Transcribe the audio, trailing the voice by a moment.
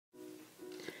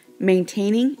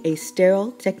Maintaining a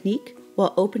sterile technique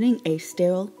while opening a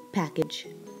sterile package.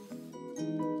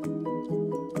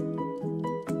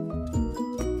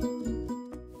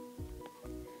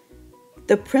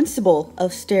 The principle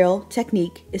of sterile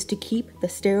technique is to keep the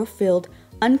sterile field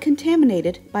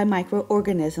uncontaminated by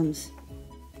microorganisms.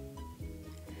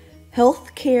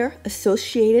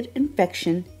 Healthcare-associated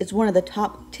infection is one of the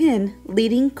top 10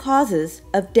 leading causes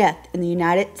of death in the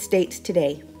United States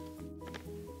today.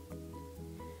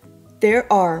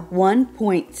 There are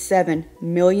 1.7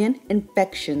 million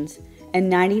infections and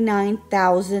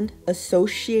 99,000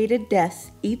 associated deaths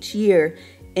each year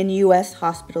in U.S.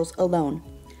 hospitals alone.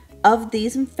 Of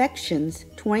these infections,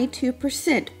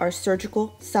 22% are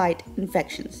surgical site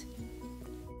infections.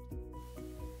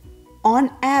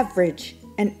 On average,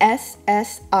 an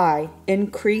SSI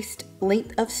increased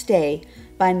length of stay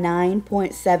by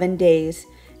 9.7 days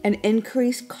and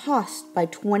increased cost by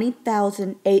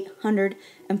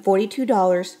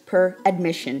 $20,842 per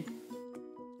admission.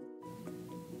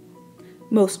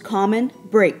 Most common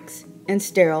breaks in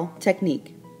sterile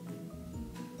technique.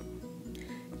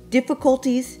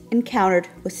 Difficulties encountered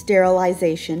with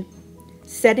sterilization,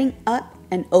 setting up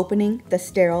and opening the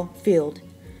sterile field,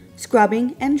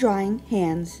 scrubbing and drying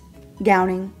hands,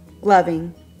 gowning,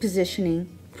 gloving,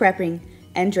 positioning, prepping,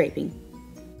 and draping.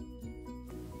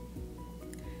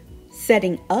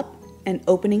 Setting up and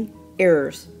opening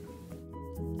errors.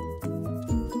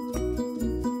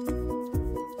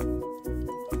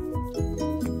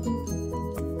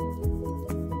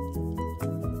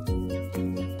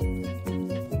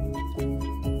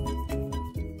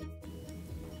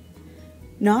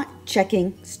 Not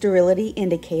checking sterility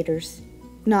indicators,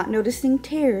 not noticing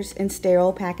tears in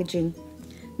sterile packaging,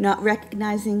 not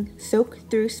recognizing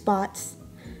soak-through spots,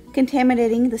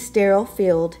 contaminating the sterile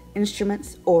field,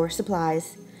 instruments, or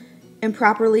supplies,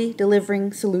 improperly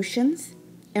delivering solutions,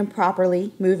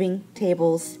 improperly moving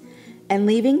tables, and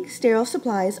leaving sterile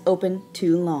supplies open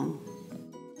too long.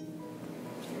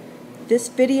 This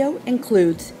video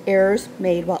includes errors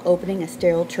made while opening a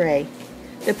sterile tray.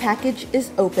 The package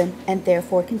is open and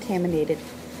therefore contaminated.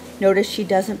 Notice she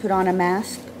doesn't put on a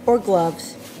mask or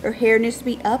gloves. Her hair needs to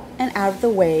be up and out of the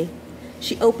way.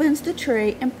 She opens the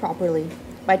tray improperly.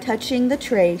 By touching the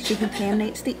tray, she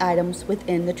contaminates the items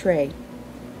within the tray.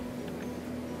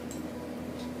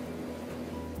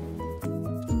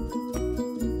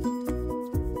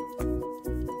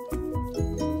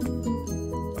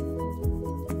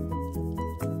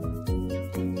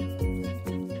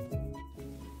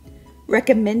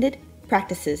 Recommended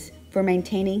practices for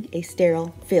maintaining a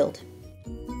sterile field.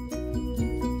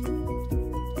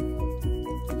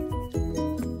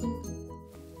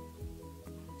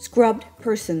 Scrubbed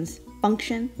persons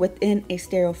function within a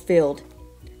sterile field.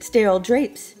 Sterile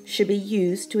drapes should be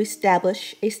used to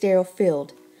establish a sterile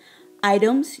field.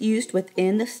 Items used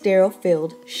within the sterile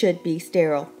field should be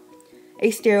sterile.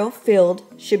 A sterile field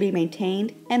should be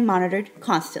maintained and monitored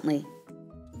constantly.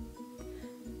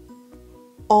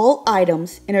 All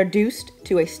items introduced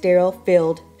to a sterile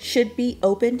field should be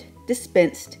opened,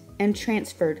 dispensed, and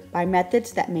transferred by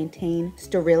methods that maintain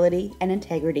sterility and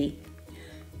integrity.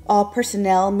 All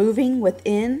personnel moving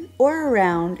within or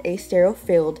around a sterile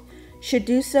field should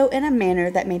do so in a manner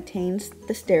that maintains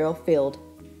the sterile field.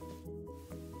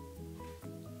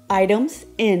 Items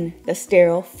in the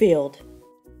sterile field.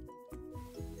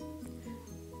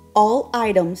 All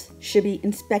items should be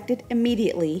inspected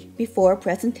immediately before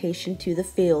presentation to the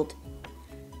field.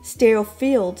 Sterile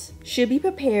fields should be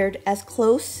prepared as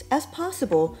close as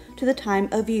possible to the time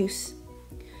of use.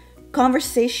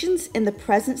 Conversations in the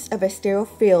presence of a sterile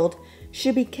field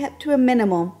should be kept to a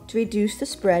minimum to reduce the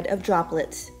spread of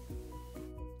droplets.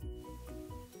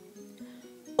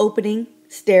 Opening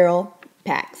sterile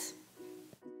packs.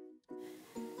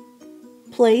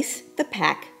 Place the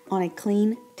pack on a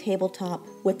clean tabletop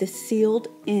with the sealed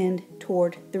end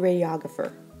toward the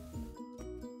radiographer.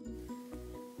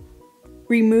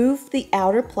 Remove the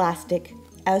outer plastic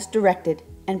as directed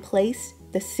and place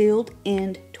the sealed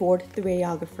end toward the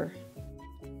radiographer.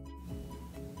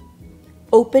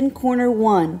 Open corner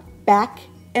 1 back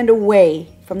and away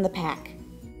from the pack.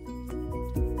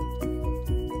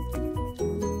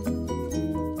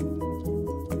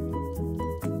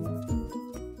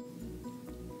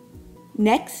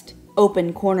 Next,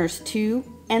 open corners 2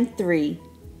 and 3,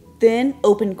 then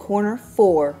open corner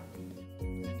 4.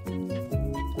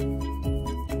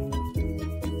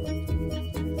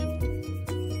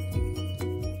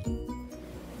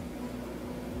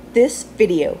 This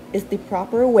video is the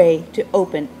proper way to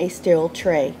open a sterile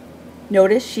tray.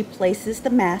 Notice she places the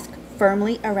mask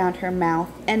firmly around her mouth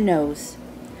and nose.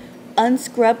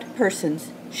 Unscrubbed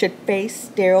persons should face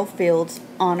sterile fields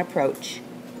on approach,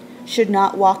 should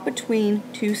not walk between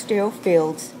two sterile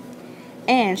fields,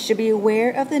 and should be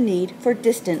aware of the need for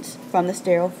distance from the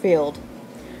sterile field.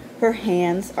 Her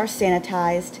hands are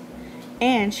sanitized,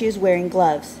 and she is wearing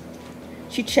gloves.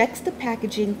 She checks the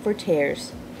packaging for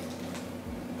tears.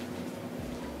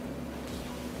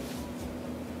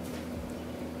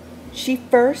 She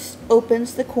first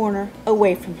opens the corner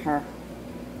away from her,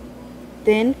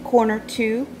 then corner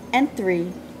 2 and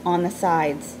 3 on the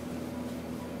sides.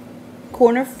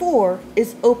 Corner 4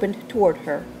 is opened toward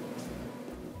her.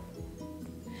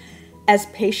 As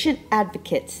patient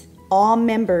advocates, all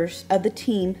members of the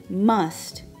team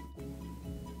must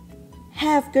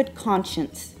have good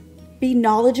conscience, be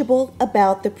knowledgeable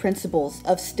about the principles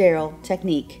of sterile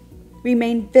technique,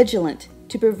 remain vigilant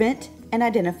to prevent and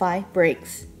identify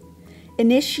breaks,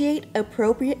 initiate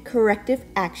appropriate corrective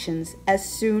actions as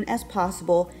soon as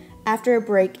possible after a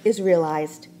break is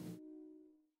realized,